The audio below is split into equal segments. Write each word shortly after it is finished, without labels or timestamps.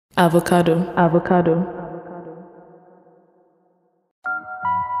Avocado.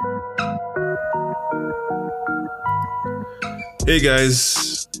 Hey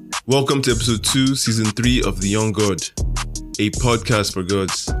guys, welcome to episode 2, season 3 of The Young God, a podcast for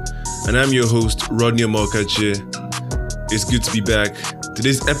gods. And I'm your host, Rodney Amalkache. It's good to be back.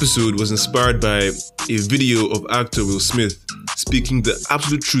 Today's episode was inspired by a video of actor Will Smith speaking the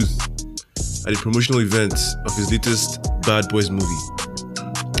absolute truth at a promotional event of his latest Bad Boys movie,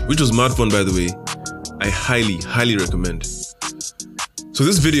 which was mad fun, by the way. I highly recommend. So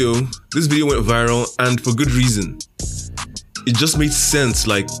this video went viral, and for good reason. It just made sense,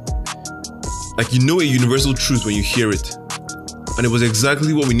 like you know a universal truth when you hear it. And it was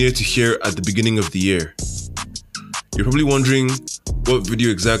exactly what we needed to hear at the beginning of the year. You're probably wondering what video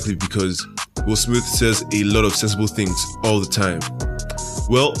exactly, because Will Smith says a lot of sensible things all the time.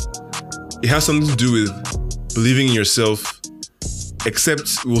 Well, it has something to do with believing in yourself,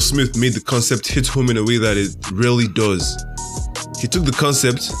 except Will Smith made the concept hit home in a way that it rarely does. He took the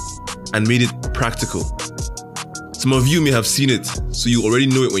concept and made it practical. Some of you may have seen it, so you already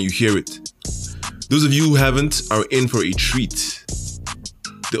know it when you hear it. Those of you who haven't are in for a treat.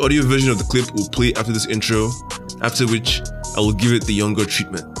 The audio version of the clip will play after this intro, after which I will give it the younger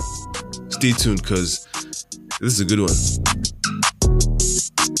treatment. Stay tuned, because this is a good one.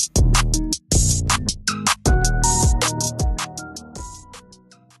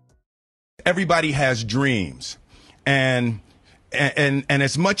 Everybody has dreams, and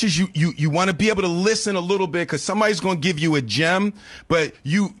as much as you want to be able to listen a little bit, because somebody's going to give you a gem, but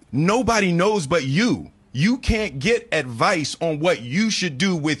nobody knows but you. You can't get advice on what you should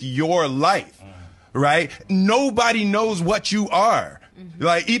do with your life, right? Nobody knows what you are.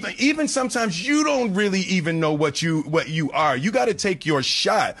 Like even sometimes you don't really even know what you are. You got to take your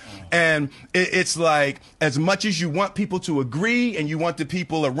shot. And it's like, as much as you want people to agree and you want the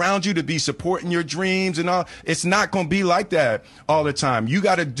people around you to be supporting your dreams and all, it's not going to be like that all the time. You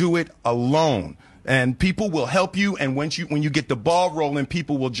got to do it alone. And people will help you, and when you get the ball rolling,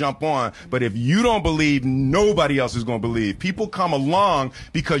 people will jump on. But if you don't believe, nobody else is going to believe. People come along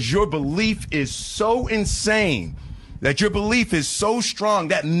because your belief is so insane, that your belief is so strong,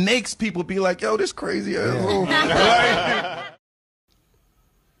 that makes people be like, yo, this crazy asshole.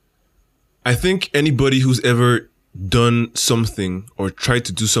 I think anybody who's ever done something or tried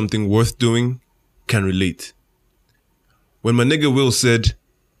to do something worth doing can relate. When my nigga Will said,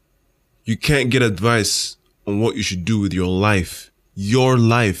 you can't get advice on what you should do with your life,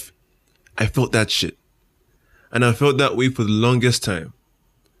 I felt that shit. And I felt that way for the longest time.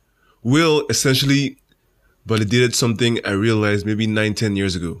 Will essentially validated something I realized maybe 9-10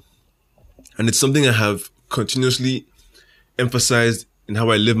 years ago. And it's something I have continuously emphasized in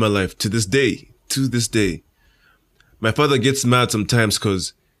how I live my life to this day. My father gets mad sometimes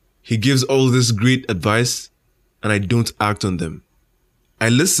because he gives all this great advice and I don't act on them. I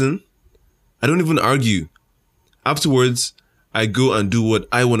listen. I don't even argue. Afterwards, I go and do what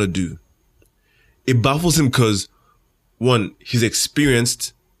I want to do. It baffles him because, 1, he's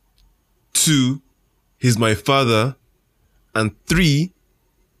experienced. 2, he's my father. And 3,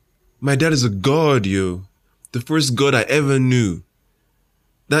 my dad is a god, yo. The first god I ever knew.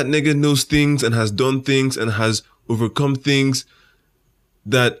 That nigga knows things and has done things and has overcome things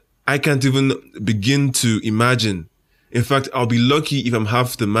that I can't even begin to imagine. In fact, I'll be lucky if I'm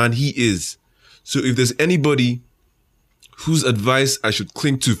half the man he is. So if there's anybody whose advice I should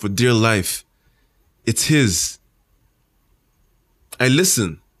cling to for dear life, it's his. I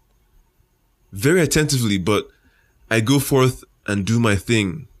listen very attentively, but I go forth and do my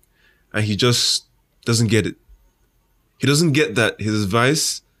thing. And he just doesn't get it. He doesn't get that his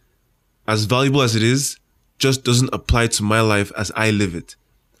advice, as valuable as it is, just doesn't apply to my life as I live it.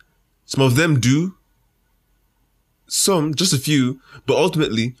 Some of them do. Some, just a few, but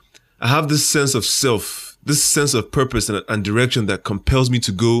ultimately, I have this sense of self, this sense of purpose and direction that compels me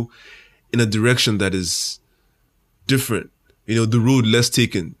to go in a direction that is different. You know, the road less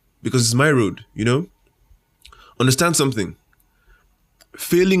taken, because it's my road, you know? Understand something.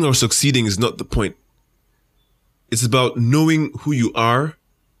 Failing or succeeding is not the point. It's about knowing who you are,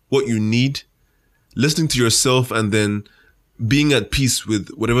 what you need, listening to yourself, and then being at peace with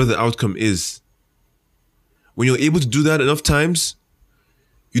whatever the outcome is. When you're able to do that enough times,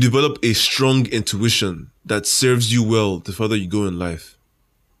 you develop a strong intuition that serves you well the further you go in life.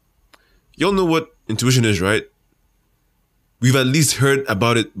 Y'all know what intuition is, right? We've at least heard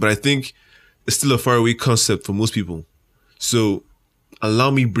about it, but I think it's still a faraway concept for most people. So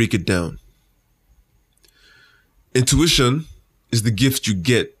allow me break it down. Intuition is the gift you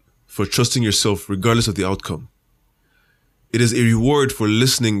get for trusting yourself regardless of the outcome. It is a reward for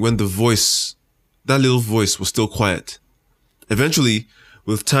listening when that little voice was still quiet. Eventually,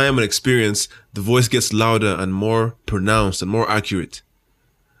 with time and experience, the voice gets louder and more pronounced and more accurate.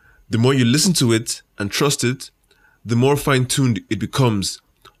 The more you listen to it and trust it, the more fine-tuned it becomes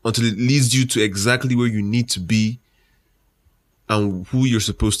until it leads you to exactly where you need to be and who you're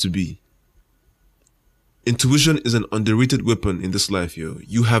supposed to be. Intuition is an underrated weapon in this life, yo.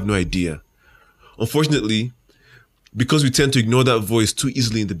 You have no idea. Unfortunately, because we tend to ignore that voice too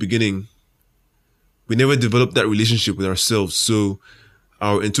easily in the beginning, we never develop that relationship with ourselves. So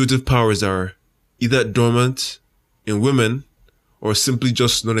our intuitive powers are either dormant in women or simply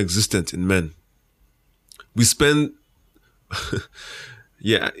just non-existent in men. We spend,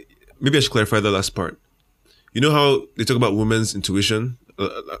 yeah, maybe I should clarify that last part. You know how they talk about women's intuition,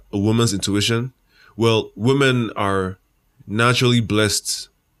 a woman's intuition? Well, women are naturally blessed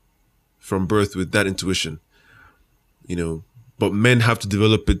from birth with that intuition, but men have to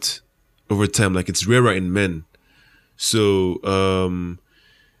develop it over time. Like, it's rarer in men. So,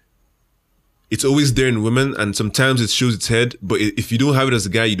 it's always there in women, and sometimes it shows its head, but if you don't have it as a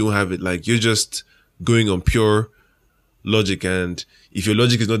guy, you don't have it. Like, you're just going on pure logic, and if your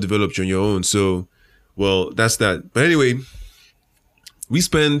logic is not developed, you're on your own. So, well, that's that. But anyway, we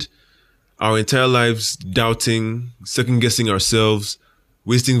spend our entire lives doubting, second-guessing ourselves,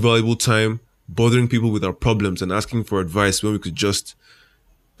 wasting valuable time, bothering people with our problems and asking for advice when we could just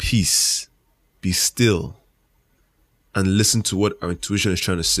peace, be still, and listen to what our intuition is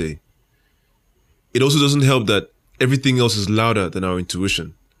trying to say. It also doesn't help that everything else is louder than our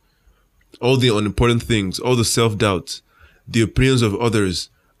intuition. All the unimportant things, all the self-doubt, the opinions of others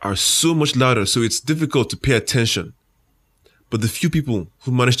are so much louder, so it's difficult to pay attention. But the few people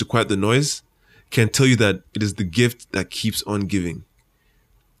who manage to quiet the noise can tell you that it is the gift that keeps on giving.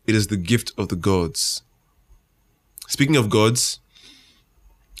 It is the gift of the gods. Speaking of gods,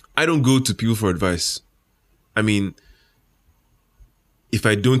 I don't go to people for advice. I mean, if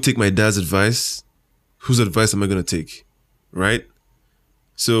I don't take my dad's advice, whose advice am I going to take? Right?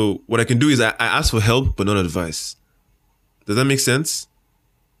 So what I can do is I ask for help, but not advice. Does that make sense?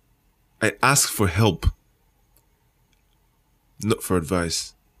 I ask for help, not for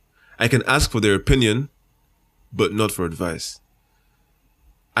advice. I can ask for their opinion, but not for advice.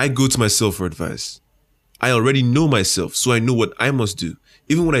 I go to myself for advice. I already know myself, so I know what I must do.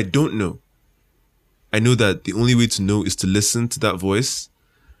 Even when I don't know, I know that the only way to know is to listen to that voice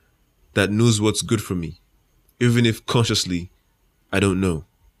that knows what's good for me, even if consciously I don't know.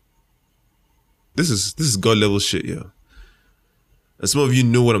 This is God level shit, yo. And some of you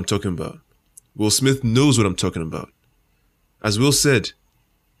know what I'm talking about. Will Smith knows what I'm talking about. As Will said,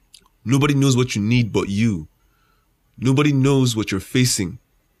 nobody knows what you need but you. Nobody knows what you're facing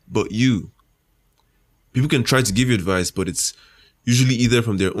but you. People can try to give you advice, but it's usually either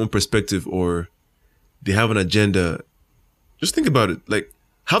from their own perspective or they have an agenda. Just think about it. Like,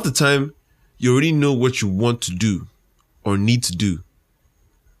 half the time, you already know what you want to do or need to do,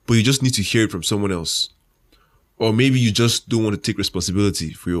 but you just need to hear it from someone else. Or maybe you just don't want to take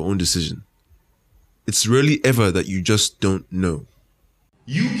responsibility for your own decision. It's rarely ever that you just don't know.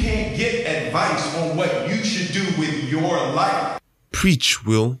 You can't get advice on what you should do with your life. Preach,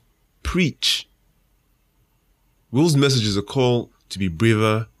 Will. Preach. Will's message is a call to be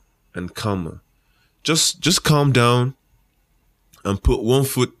braver and calmer. Just calm down and put one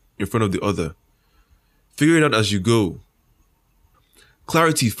foot in front of the other. Figure it out as you go.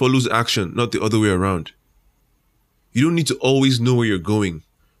 Clarity follows action, not the other way around. You don't need to always know where you're going.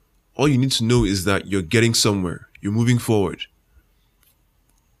 All you need to know is that you're getting somewhere. You're moving forward.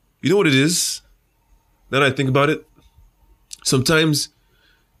 You know what it is? Now that I think about it, sometimes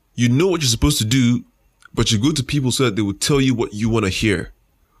you know what you're supposed to do, but you go to people so that they will tell you what you want to hear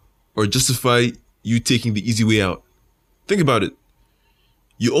or justify you taking the easy way out. Think about it.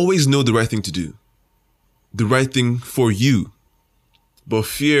 You always know the right thing to do, the right thing for you, but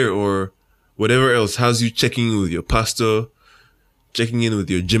fear or whatever else has you checking in with your pastor, checking in with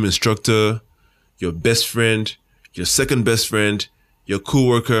your gym instructor, your best friend, your second best friend, your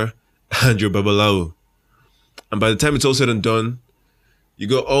coworker, and your babalawo. And by the time it's all said and done, you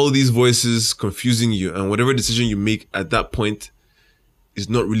got all these voices confusing you, and whatever decision you make at that point is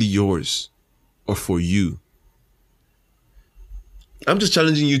not really yours or for you. I'm just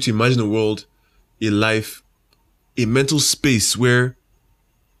challenging you to imagine a world, a life, a mental space where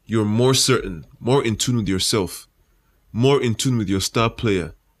you're more certain, more in tune with yourself, more in tune with your star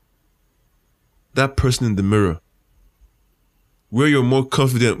player, that person in the mirror, where you're more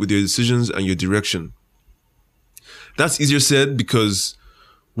confident with your decisions and your direction. That's easier said because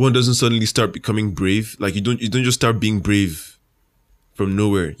one doesn't suddenly start becoming brave. Like you don't just start being brave from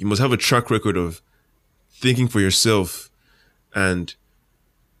nowhere. You must have a track record of thinking for yourself and,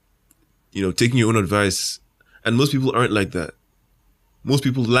 taking your own advice. And most people aren't like that. Most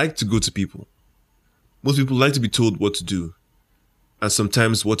people like to go to people. Most people like to be told what to do and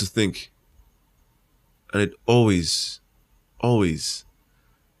sometimes what to think. And it always, always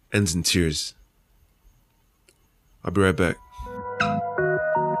ends in tears. I'll be right back.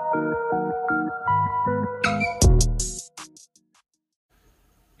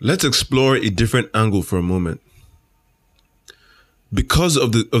 Let's explore a different angle for a moment. Because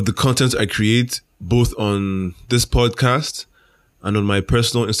of the content I create, both on this podcast and on my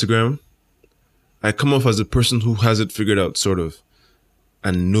personal Instagram, I come off as a person who has it figured out, sort of,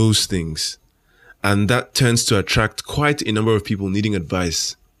 and knows things. And that tends to attract quite a number of people needing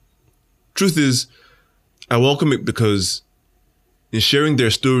advice. Truth is, I welcome it because in sharing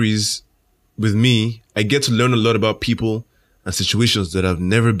their stories with me, I get to learn a lot about people and situations that I've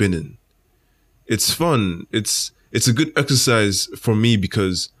never been in. It's fun. It's a good exercise for me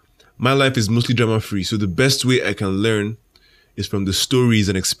because my life is mostly drama-free. So the best way I can learn is from the stories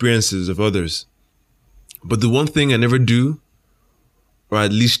and experiences of others. But the one thing I never do, or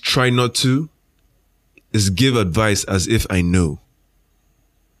at least try not to, is give advice as if I know.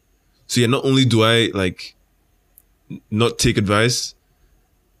 So yeah, not only do I not take advice,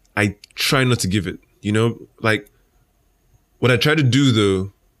 I try not to give it, what I try to do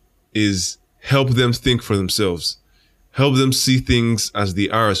though is help them think for themselves, help them see things as they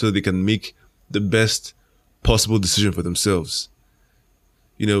are so they can make the best possible decision for themselves.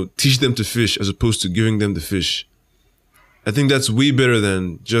 Teach them to fish as opposed to giving them the fish. I think that's way better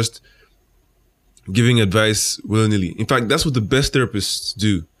than just giving advice willy-nilly. In fact, that's what the best therapists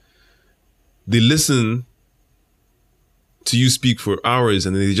do. They listen to you speak for hours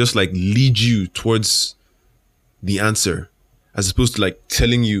and then they just lead you towards the answer as opposed to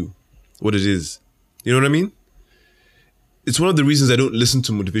telling you what it is. You know what I mean? It's one of the reasons I don't listen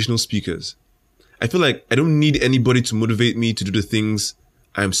to motivational speakers. I feel like I don't need anybody to motivate me to do the things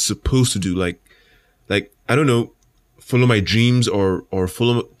I'm supposed to do. Like I don't know, follow my dreams or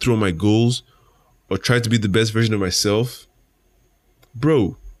follow through my goals or try to be the best version of myself.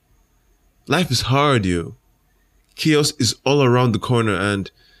 Bro, life is hard, yo. Chaos is all around the corner, and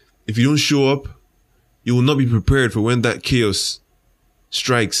if you don't show up, you will not be prepared for when that chaos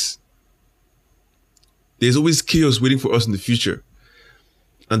strikes. There's always chaos waiting for us in the future.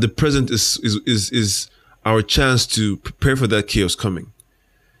 And the present is our chance to prepare for that chaos coming.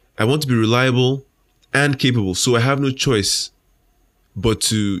 I want to be reliable and capable, so I have no choice but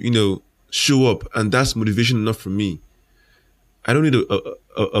to, show up, and that's motivation enough for me. I don't need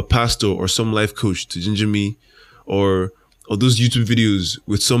a pastor or some life coach to ginger me, or those YouTube videos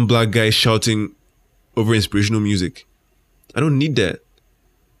with some black guy shouting over inspirational music. I don't need that.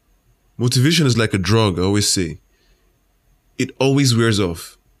 Motivation is like a drug, I always say. It always wears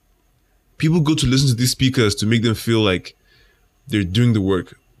off. People go to listen to these speakers to make them feel like they're doing the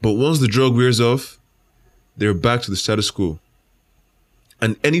work. But once the drug wears off, they're back to the status quo.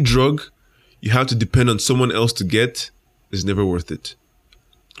 And any drug you have to depend on someone else to get is never worth it.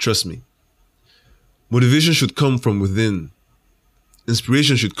 Trust me. Motivation should come from within.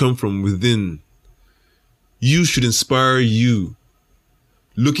 Inspiration should come from within. You should inspire you.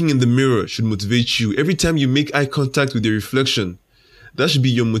 Looking in the mirror should motivate you. Every time you make eye contact with your reflection, that should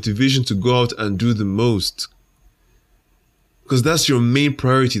be your motivation to go out and do the most. Because that's your main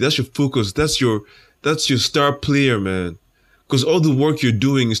priority. That's your focus. That's your star player, man. Because all the work you're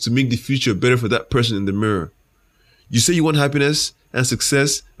doing is to make the future better for that person in the mirror. You say you want happiness and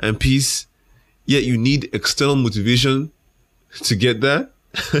success and peace, yet you need external motivation to get that?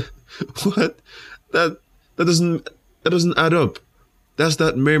 What? That doesn't add up. That's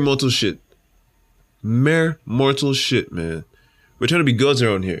that mere mortal shit. Mere mortal shit, man. We're trying to be gods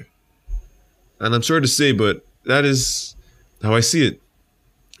around here. And I'm sorry to say, but that is how I see it.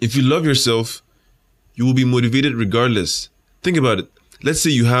 If you love yourself, you will be motivated regardless. Think about it. Let's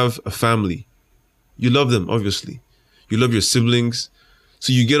say you have a family. You love them, obviously. You love your siblings.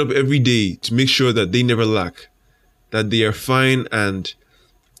 So you get up every day to make sure that they never lack, that they are fine and,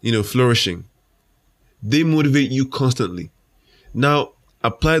 flourishing. They motivate you constantly. Now,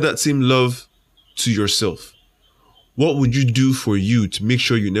 apply that same love to yourself. What would you do for you to make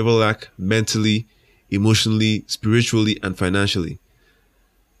sure you never lack mentally, emotionally, spiritually, and financially?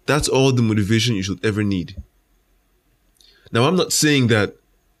 That's all the motivation you should ever need. Now, I'm not saying that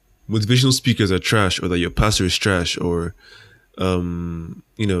motivational speakers are trash or that your pastor is trash or,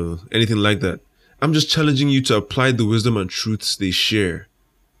 anything like that. I'm just challenging you to apply the wisdom and truths they share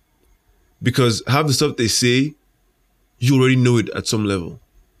Because half the stuff they say, you already know it at some level.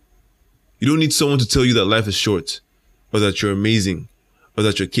 You don't need someone to tell you that life is short, or that you're amazing, or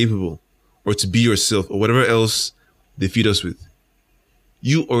that you're capable, or to be yourself, or whatever else they feed us with.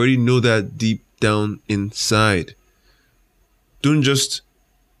 You already know that deep down inside. Don't just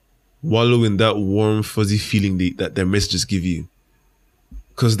wallow in that warm, fuzzy feeling that their messages give you.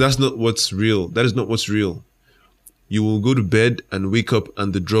 Because that's not what's real. That is not what's real. You will go to bed and wake up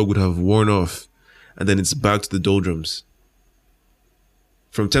and the drug would have worn off, and then it's back to the doldrums.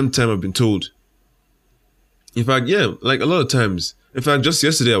 From time to time, I've been told. In fact, yeah, like a lot of times. In fact, just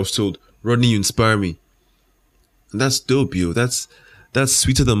yesterday I was told, Rodney, you inspire me. And that's dope, yo. That's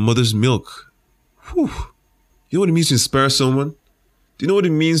sweeter than mother's milk. Whew. You know what it means to inspire someone? Do you know what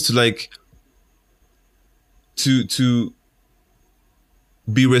it means to to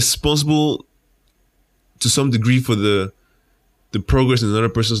be responsible to some degree for the progress in another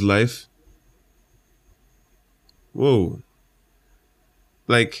person's life? Whoa.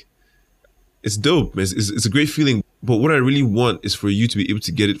 Like, it's dope. It's a great feeling. But what I really want is for you to be able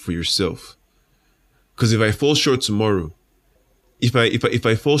to get it for yourself. Because if I fall short tomorrow, if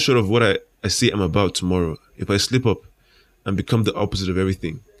I fall short of what I say I'm about tomorrow, if I slip up and become the opposite of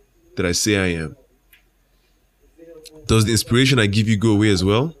everything that I say I am, does the inspiration I give you go away as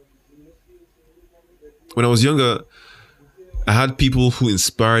well? When I was younger, I had people who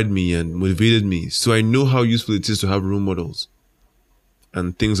inspired me and motivated me, so I know how useful it is to have role models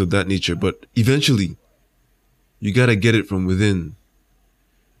and things of that nature. But eventually, you gotta get it from within.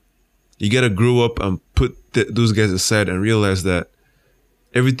 You gotta grow up and put those guys aside and realize that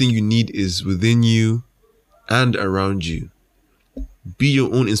everything you need is within you and around you. Be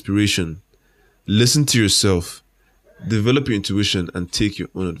your own inspiration. Listen to yourself. Develop your intuition and take your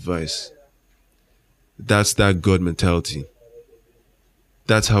own advice. That's that God mentality.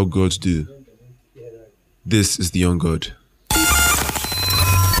 That's how gods do. This is the Young God.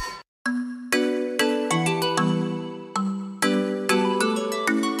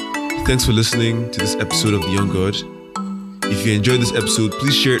 Thanks for listening to this episode of The Young God. If you enjoyed this episode,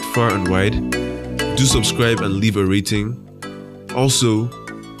 please share it far and wide. Do subscribe and leave a rating. Also,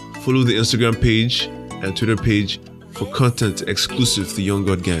 follow the Instagram page and Twitter page for content exclusive to the Young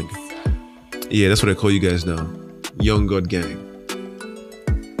God Gang. Yeah, that's what I call you guys now. Young God Gang.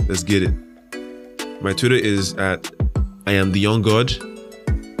 Let's get it. My Twitter is at I am the Young God,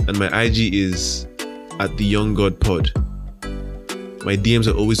 and my IG is at the Young God Pod. My DMs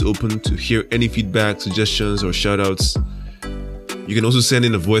are always open to hear any feedback, suggestions, or shout-outs. You can also send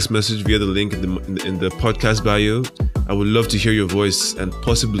in a voice message via the link in the podcast bio. I would love to hear your voice and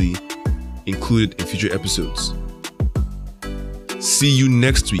possibly include it in future episodes. See you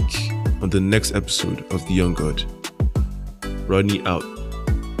next week on the next episode of The Young God. Rodney out.